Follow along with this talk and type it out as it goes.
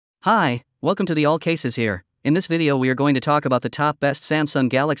Hi, welcome to the AllCasesHere. In this video we are going to talk about the top best Samsung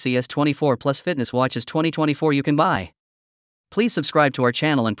Galaxy S24 Plus fitness watches 2024 you can buy. Please subscribe to our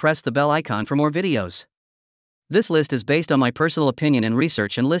channel and press the bell icon for more videos. This list is based on my personal opinion and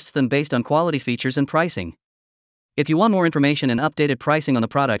research and lists them based on quality features and pricing. If you want more information and updated pricing on the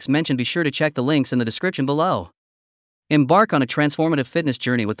products mentioned, be sure to check the links in the description below. Embark on a transformative fitness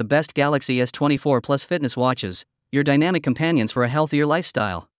journey with the best Galaxy S24 Plus fitness watches, your dynamic companions for a healthier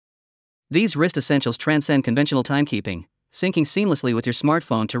lifestyle. These wrist essentials transcend conventional timekeeping, syncing seamlessly with your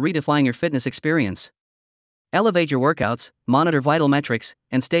smartphone to redefine your fitness experience. Elevate your workouts, monitor vital metrics,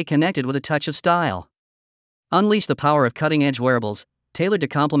 and stay connected with a touch of style. Unleash the power of cutting-edge wearables, tailored to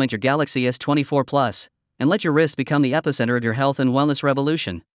complement your Galaxy S24 Plus, and let your wrist become the epicenter of your health and wellness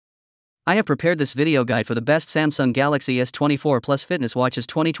revolution. I have prepared this video guide for the best Samsung Galaxy S24 Plus fitness watches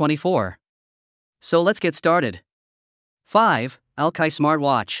 2024. So let's get started. 5. AllCasesHere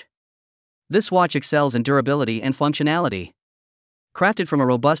Smartwatch. This watch excels in durability and functionality. Crafted from a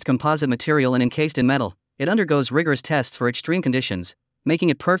robust composite material and encased in metal, it undergoes rigorous tests for extreme conditions, making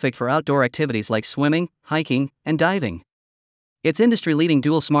it perfect for outdoor activities like swimming, hiking, and diving. Its industry-leading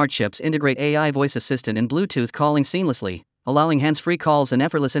dual smart chips integrate AI voice assistant and Bluetooth calling seamlessly, allowing hands-free calls and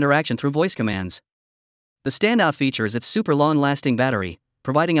effortless interaction through voice commands. The standout feature is its super long-lasting battery,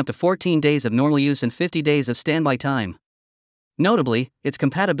 providing up to 14 days of normal use and 50 days of standby time. Notably, its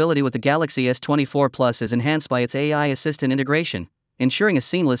compatibility with the Galaxy S24 Plus is enhanced by its AI assistant integration, ensuring a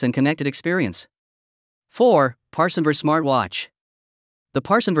seamless and connected experience. 4. AllCasesHere Smartwatch. The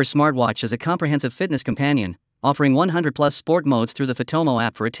AllCasesHere Smartwatch is a comprehensive fitness companion, offering 100+ sport modes through the Fitomo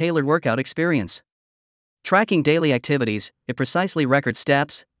app for a tailored workout experience. Tracking daily activities, it precisely records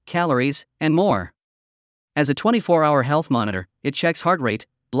steps, calories, and more. As a 24-hour health monitor, it checks heart rate,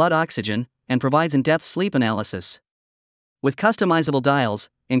 blood oxygen, and provides in-depth sleep analysis. With customizable dials,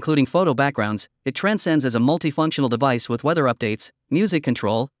 including photo backgrounds, it transcends as a multifunctional device with weather updates, music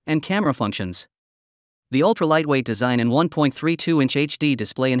control, and camera functions. The ultra-lightweight design and 1.32-inch HD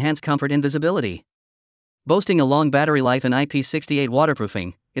display enhance comfort and visibility. Boasting a long battery life and IP68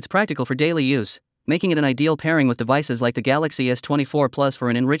 waterproofing, it's practical for daily use, making it an ideal pairing with devices like the Galaxy S24 Plus for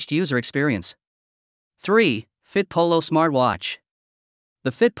an enriched user experience. 3. Fit Polo Smartwatch.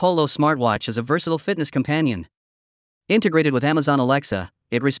 The Fit Polo Smartwatch is a versatile fitness companion. Integrated with Amazon Alexa,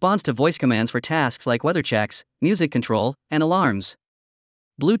 it responds to voice commands for tasks like weather checks, music control, and alarms.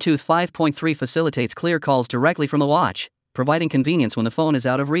 Bluetooth 5.3 facilitates clear calls directly from the watch, providing convenience when the phone is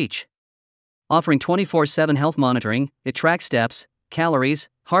out of reach. Offering 24/7 health monitoring, it tracks steps, calories,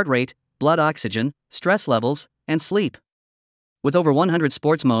 heart rate, blood oxygen, stress levels, and sleep. With over 100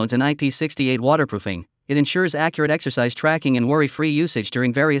 sports modes and IP68 waterproofing, it ensures accurate exercise tracking and worry-free usage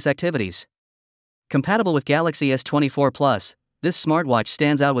during various activities. Compatible with Galaxy S24 Plus, this smartwatch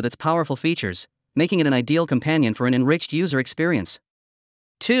stands out with its powerful features, making it an ideal companion for an enriched user experience.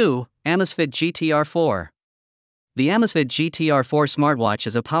 2. Amazfit GTR4. The Amazfit GTR4 smartwatch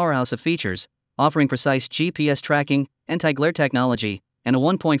is a powerhouse of features, offering precise GPS tracking, anti-glare technology, and a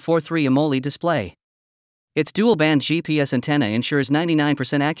 1.43 AMOLED display. Its dual-band GPS antenna ensures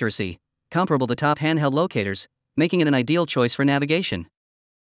 99% accuracy, comparable to top handheld locators, making it an ideal choice for navigation.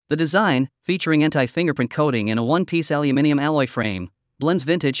 The design, featuring anti-fingerprint coating and a one-piece aluminum alloy frame, blends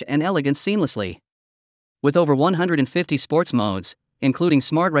vintage and elegance seamlessly. With over 150 sports modes, including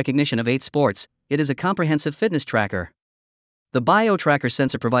smart recognition of 8 sports, it is a comprehensive fitness tracker. The BioTracker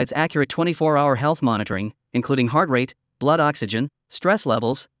sensor provides accurate 24-hour health monitoring, including heart rate, blood oxygen, stress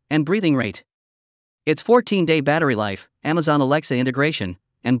levels, and breathing rate. Its 14-day battery life, Amazon Alexa integration,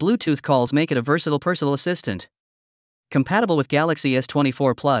 and Bluetooth calls make it a versatile personal assistant. Compatible with Galaxy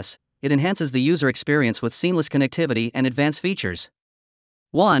S24 Plus, it enhances the user experience with seamless connectivity and advanced features.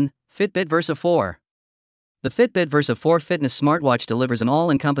 1. Fitbit Versa 4. The Fitbit Versa 4 fitness smartwatch delivers an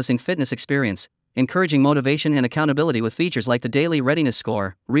all-encompassing fitness experience, encouraging motivation and accountability with features like the daily readiness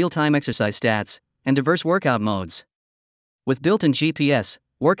score, real-time exercise stats, and diverse workout modes. With built-in GPS,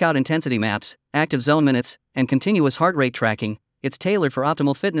 workout intensity maps, active zone minutes, and continuous heart rate tracking, it's tailored for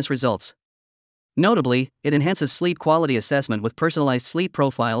optimal fitness results. Notably, it enhances sleep quality assessment with personalized sleep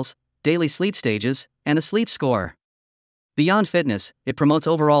profiles, daily sleep stages, and a sleep score. Beyond fitness, it promotes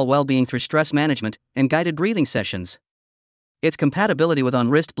overall well-being through stress management and guided breathing sessions. Its compatibility with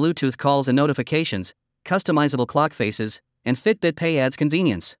on-wrist Bluetooth calls and notifications, customizable clock faces, and Fitbit Pay adds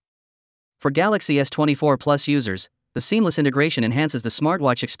convenience. For Galaxy S24 Plus users, the seamless integration enhances the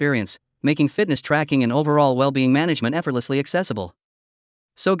smartwatch experience, making fitness tracking and overall well-being management effortlessly accessible.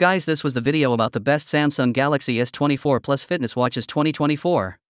 So guys, this was the video about the best Samsung Galaxy S24 Plus fitness watches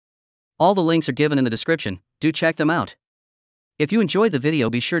 2024. All the links are given in the description, do check them out. If you enjoyed the video,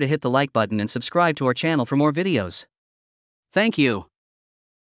 be sure to hit the like button and subscribe to our channel for more videos. Thank you.